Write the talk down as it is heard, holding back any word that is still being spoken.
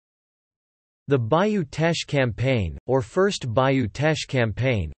The Bayou Teche Campaign, or First Bayou Teche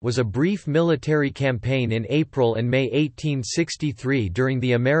Campaign, was a brief military campaign in April and May 1863 during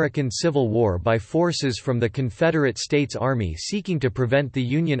the American Civil War by forces from the Confederate States Army seeking to prevent the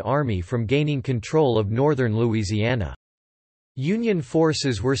Union Army from gaining control of northern Louisiana. Union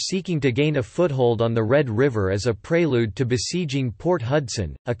forces were seeking to gain a foothold on the Red River as a prelude to besieging Port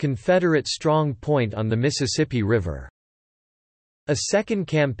Hudson, a Confederate strong point on the Mississippi River. A second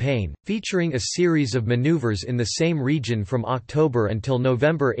campaign, featuring a series of maneuvers in the same region from October until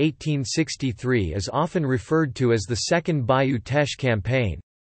November 1863, is often referred to as the Second Bayou Teche Campaign.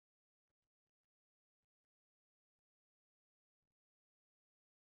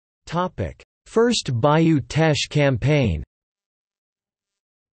 First Bayou Teche Campaign.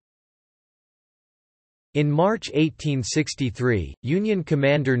 In March 1863, Union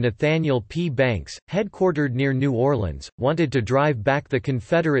commander Nathaniel P. Banks, headquartered near New Orleans, wanted to drive back the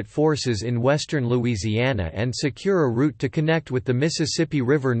Confederate forces in western Louisiana and secure a route to connect with the Mississippi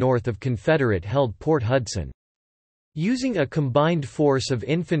River north of Confederate-held Port Hudson. Using a combined force of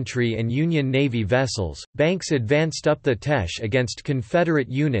infantry and Union Navy vessels, Banks advanced up the Teche against Confederate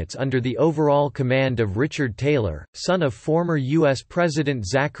units under the overall command of Richard Taylor, son of former U.S. President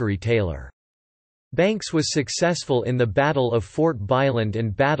Zachary Taylor. Banks was successful in the Battle of Fort Byland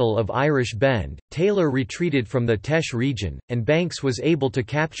and Battle of Irish Bend. Taylor retreated from the Teche region, and Banks was able to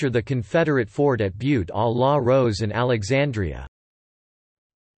capture the Confederate fort at Butte-à-la Rose and Alexandria.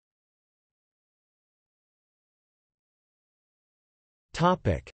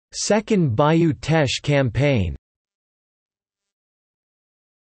 Second Bayou Teche Campaign.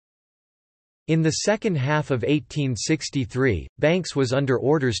 In the second half of 1863, Banks was under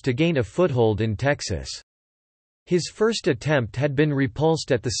orders to gain a foothold in Texas. His first attempt had been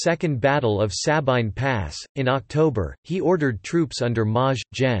repulsed at the Second Battle of Sabine Pass. In October, he ordered troops under Maj.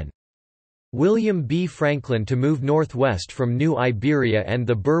 Gen. William B. Franklin to move northwest from New Iberia and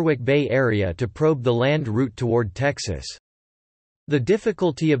the Berwick Bay area to probe the land route toward Texas. The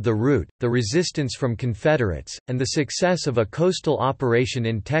difficulty of the route, the resistance from Confederates, and the success of a coastal operation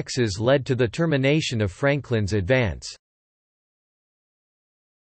in Texas led to the termination of Franklin's advance.